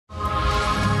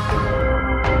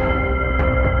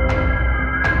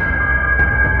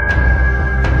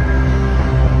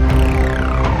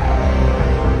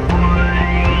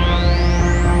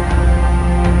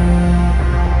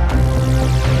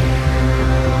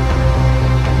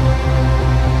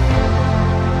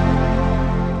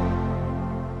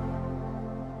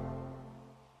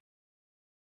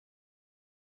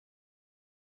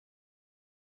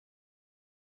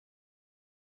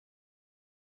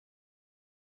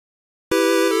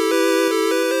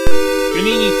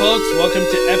Good evening, folks. Welcome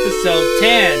to episode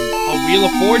 10 of Wheel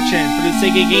of Fortune for the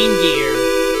Sega Game Gear.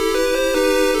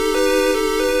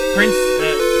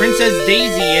 Princess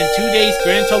Daisy in 2 days.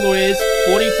 Grand total is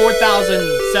 $44,750.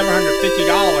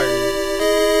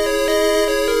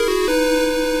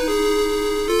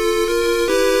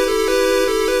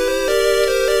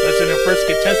 Listen, the first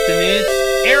contestant is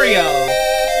Ariel.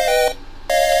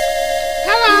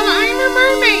 Hello, I'm a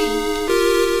mermaid.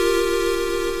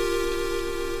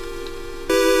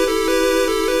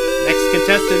 Next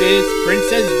contestant is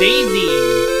Princess Daisy.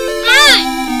 Hi.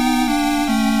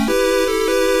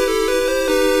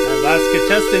 And last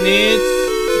contestant is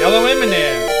Yellow M&M.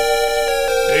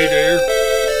 Hey there.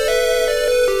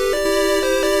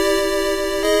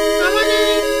 I'm on the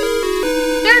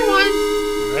third one.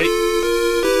 Alright.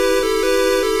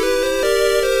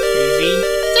 Easy.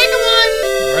 Second one.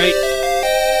 Alright.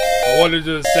 I want to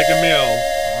do the second meal.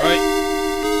 Alright.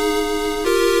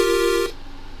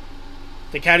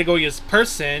 The category is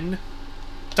person.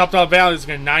 Top dollar value is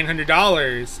going to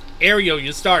 $900. Ariel,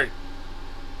 you start.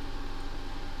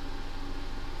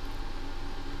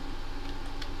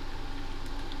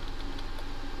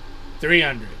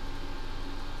 $300.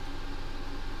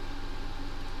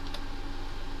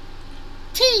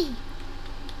 T.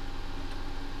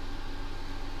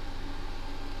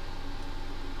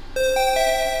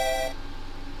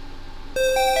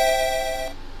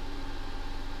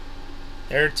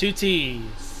 There are 2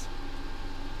 T's.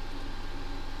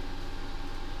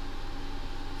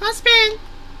 I'll spin.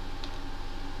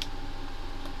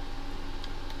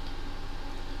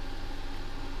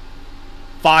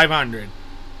 $500.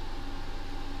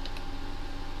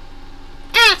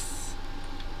 S.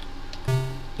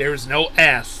 There's no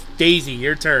S. Daisy,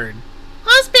 your turn.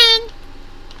 I'll spin.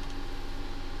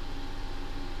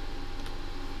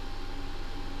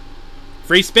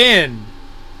 Free spin.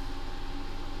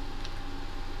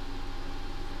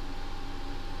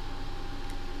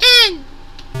 N.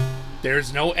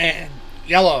 There's no N.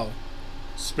 Yellow.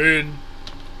 Spin.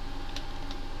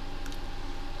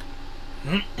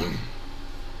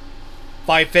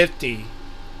 $550.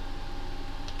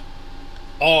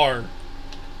 R.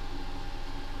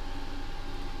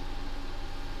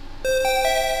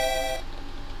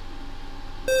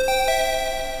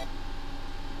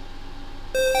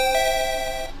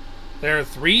 There are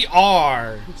 3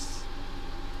 R's.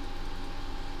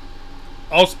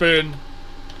 I'll spin.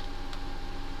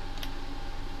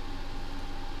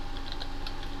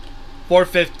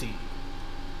 $450.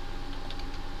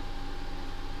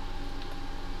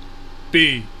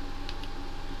 B.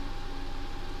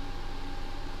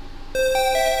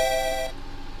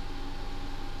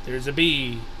 There's a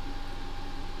B.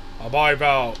 I'll buy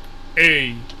about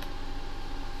A.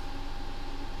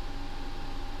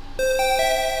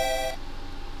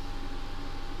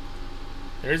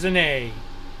 There's an A.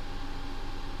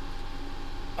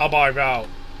 I'll buy about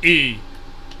E.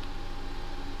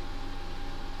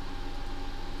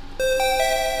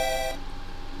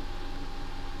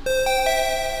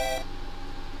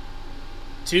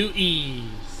 Two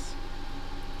E's.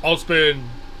 I'll spin.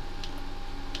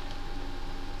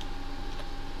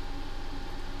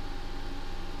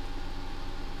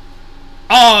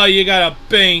 Oh, you got a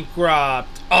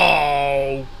bankrupt.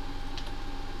 Oh.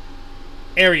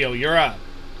 Ariel, you're up.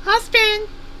 I'll spin.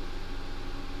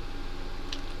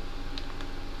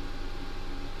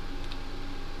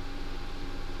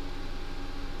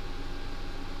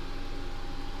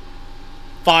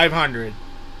 $500.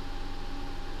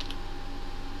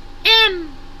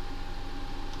 M.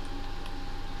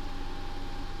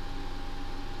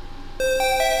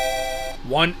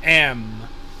 One M.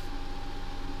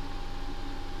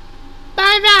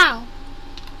 By vowel.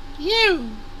 U.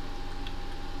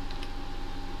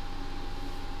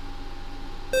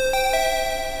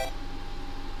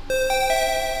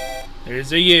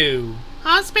 There's a U.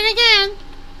 I'll spin again.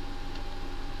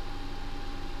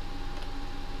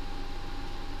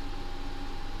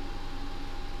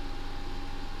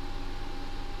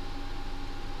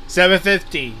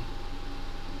 $750.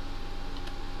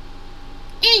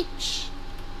 H.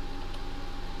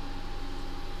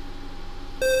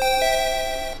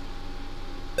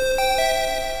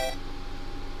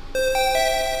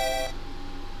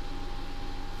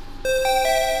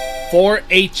 Four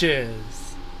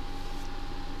H's.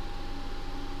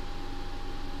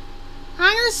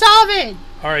 I'm gonna solve it.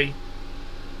 Alright.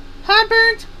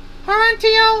 Humbert,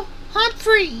 Horatio,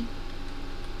 Humphrey.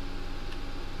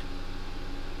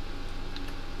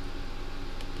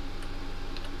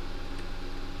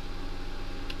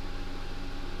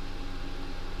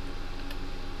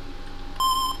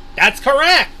 That's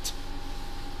correct!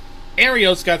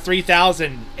 Ariel's got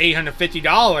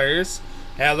 $3,850.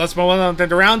 Let's move on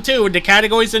to round 2. The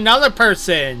category's another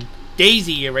person.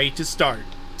 Daisy, you're ready to start.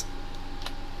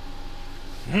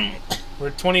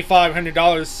 We're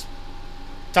 $2,500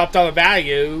 top dollar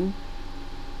value.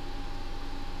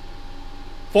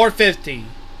 $450.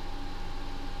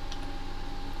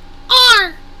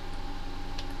 R.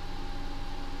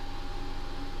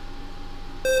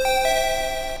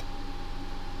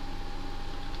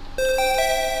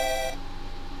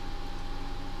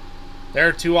 There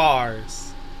are 2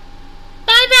 R's.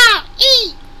 5 out.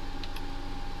 E.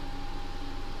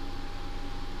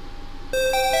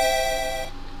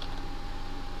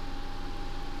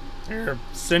 There are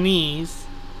Sunnis.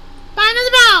 Find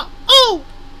the ball. O.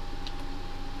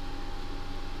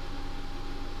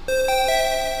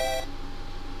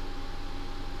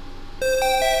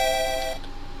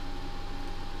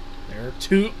 There are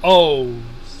 2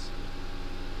 O's.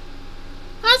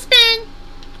 I'll spin.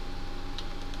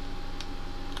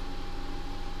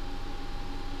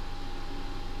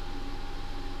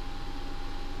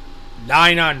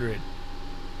 $900.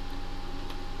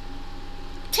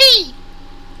 T.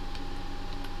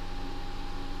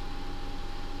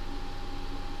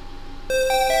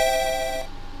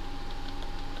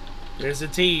 There's a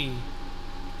T.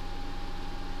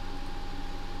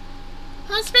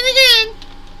 I'll spin again.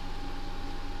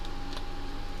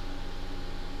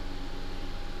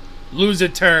 Lose a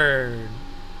turn.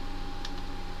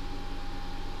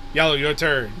 Yellow, your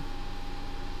turn.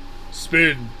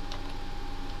 Spin.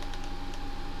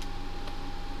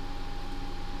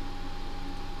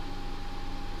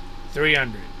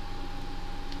 $300.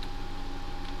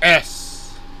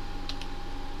 S.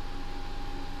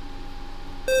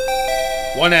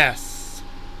 1 S.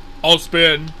 I'll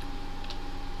spin.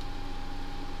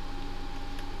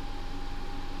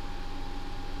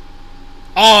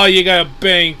 Oh, you got a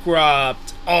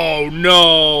bankrupt. Oh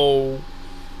no.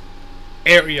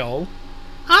 Ariel.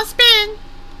 I'll spin.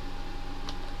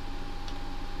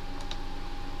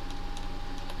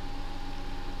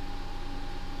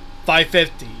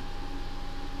 $550.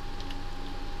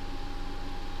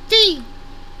 D.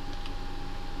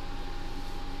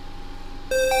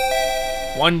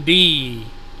 1D.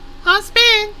 I'll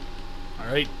spin.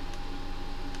 Alright.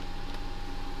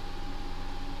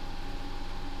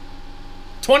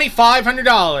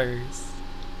 $2,500.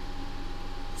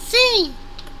 C.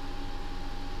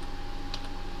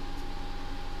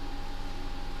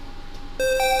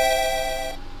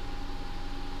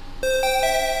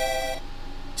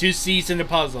 Two C's in the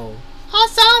puzzle. I'll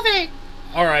solve it.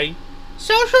 Alright.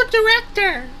 Social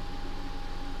director.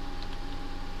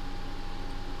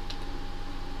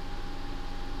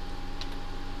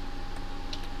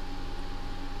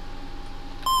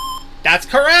 That's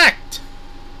correct!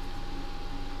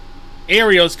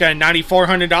 Ariel's got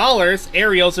 $9,400.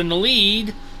 Ariel's in the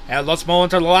lead. And let's move on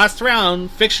to the last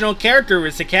round. Fictional character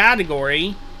is the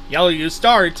category. Yellow, you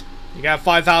start. You got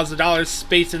 $5,000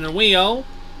 space in the wheel.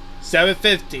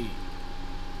 $750.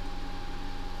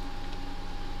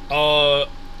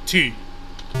 T.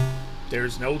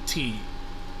 There's no T.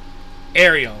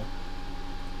 Ariel.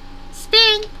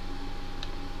 Spin.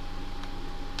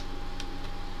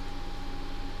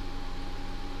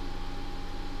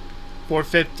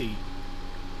 $450.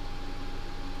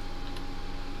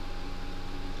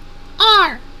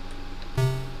 R.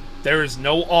 There is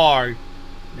no R.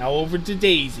 Now over to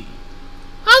Daisy.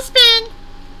 I'll spin.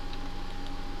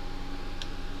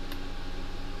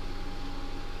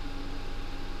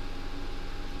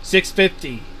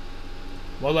 $650.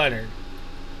 What letter?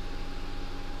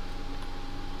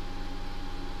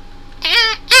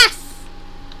 S.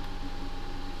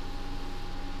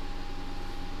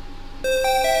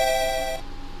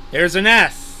 There's an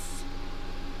S.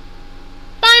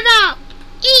 5 out.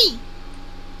 E.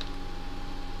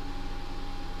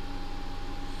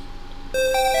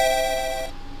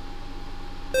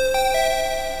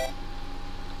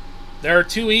 There are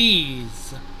 2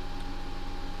 E's.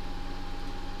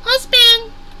 I'll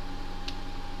spin.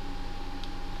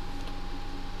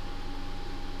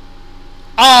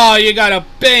 Oh, you got a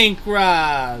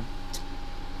bankrupt.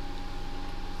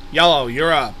 Yellow,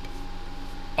 you're up.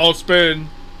 I'll spin.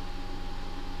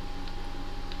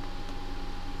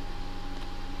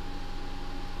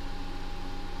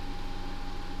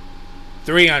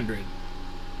 $300.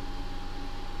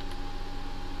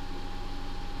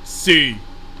 C.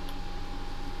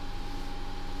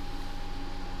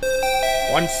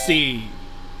 1 C.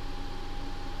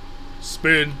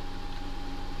 Spin.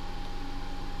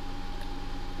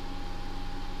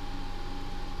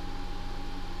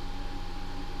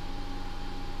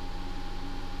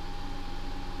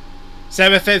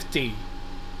 750.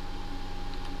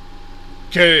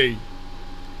 K.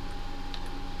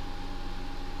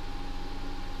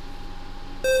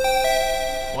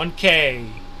 $1K.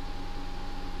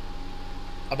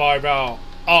 About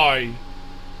I.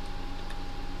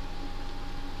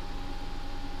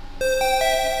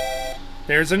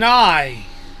 There's an I.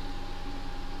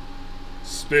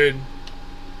 Spin.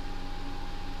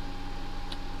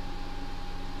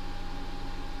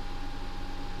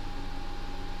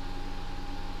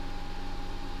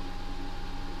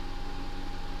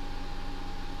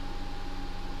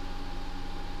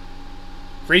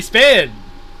 Free spin.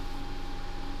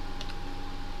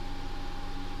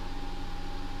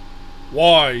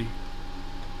 Y.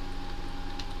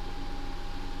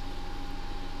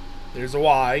 There's a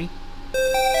Y.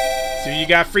 So you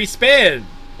got free spin.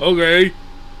 Okay.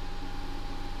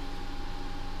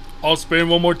 I'll spin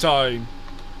one more time.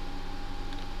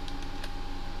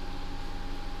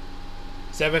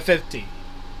 750.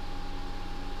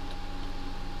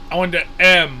 I want the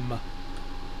M.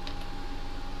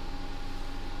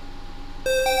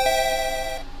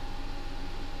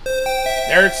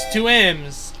 There's 2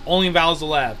 M's. Only vowels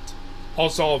left. I'll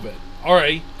solve it.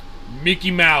 Alright. Mickey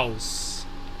Mouse.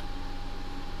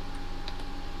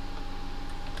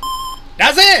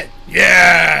 That's it!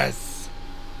 Yes!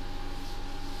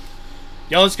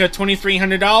 Yellow's got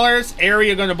 $2,300.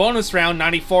 Ariel got a bonus round,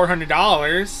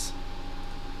 $9,400.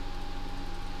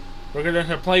 We're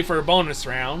gonna play for a bonus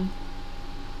round.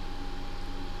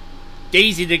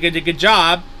 Daisy did a good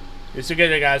job.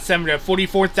 They got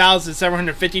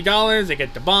 $44,750. They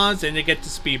get the bonds and they get the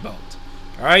speedboat.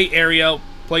 Alright, Ariel,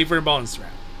 play for a bonus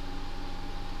round.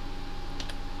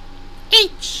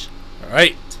 H.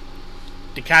 Alright.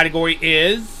 The category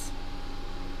is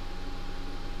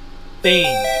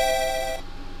thing.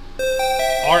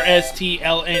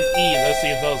 R-S-T-L-N-E. Let's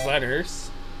see those letters.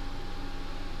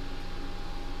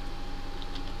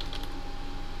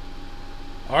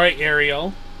 Alright,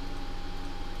 Ariel.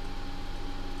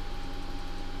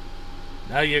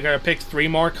 Now you gotta pick 3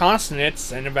 more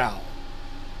consonants and a vowel.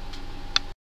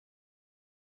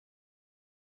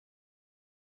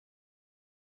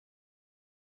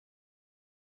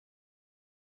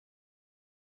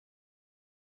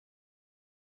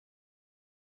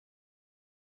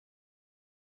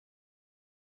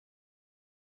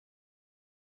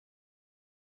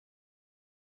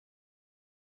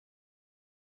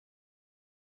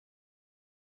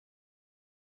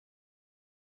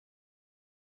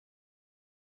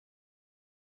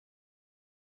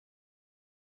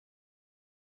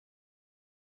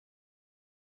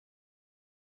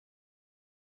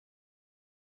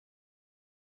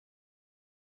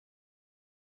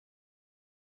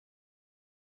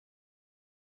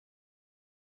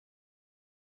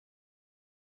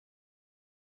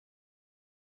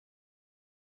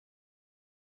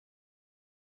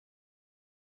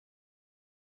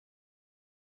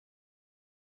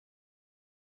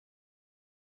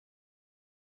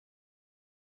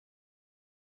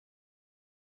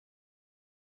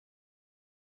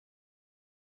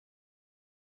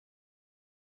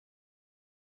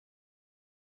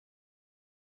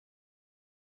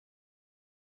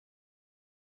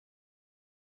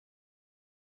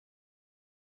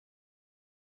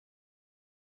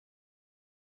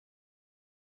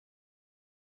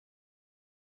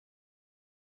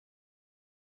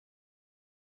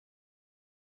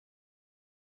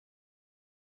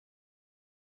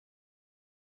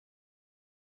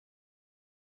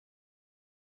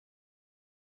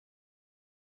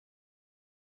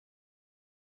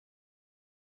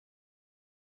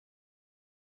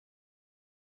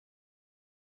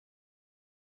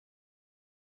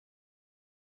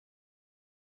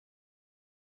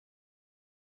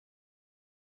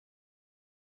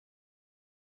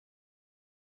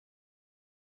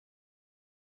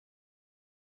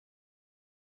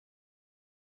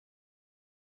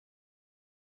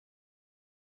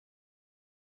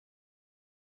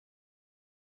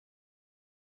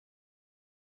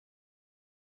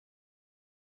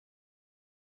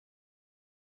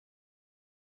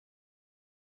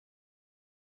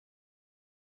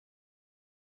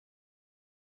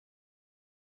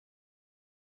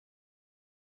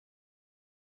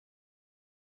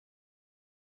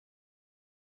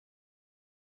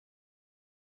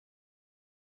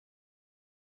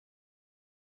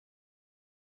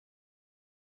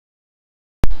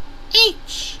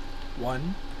 H.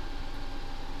 1,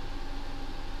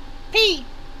 P.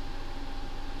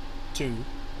 2,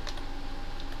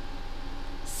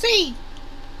 C.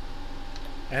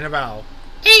 and a vowel.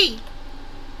 E.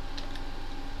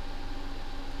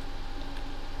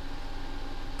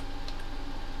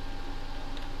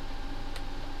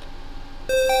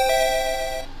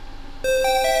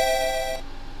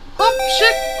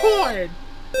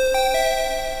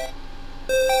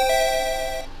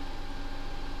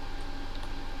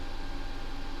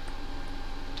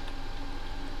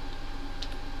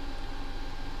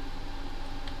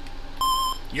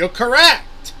 You're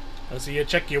correct. Let's see you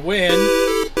check your win.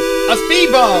 A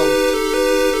speedboat.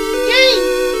 Yay!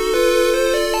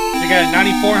 You got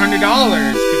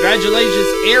 $9,400. Congratulations,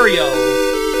 Ariel.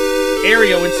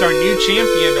 Ariel is our new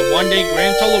champion. The one-day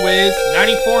grand total is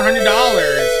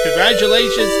 $9,400.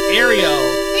 Congratulations, Ariel.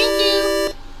 Thank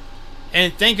you.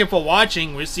 And thank you for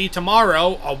watching. We'll see you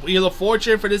tomorrow. A Wheel of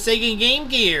Fortune for the Sega Game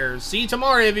Gear. See you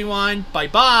tomorrow, everyone.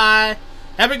 Bye-bye.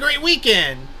 Have a great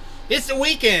weekend. It's the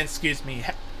weekend. Excuse me.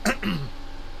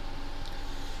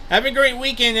 Have a great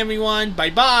weekend, everyone.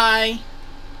 Bye-bye.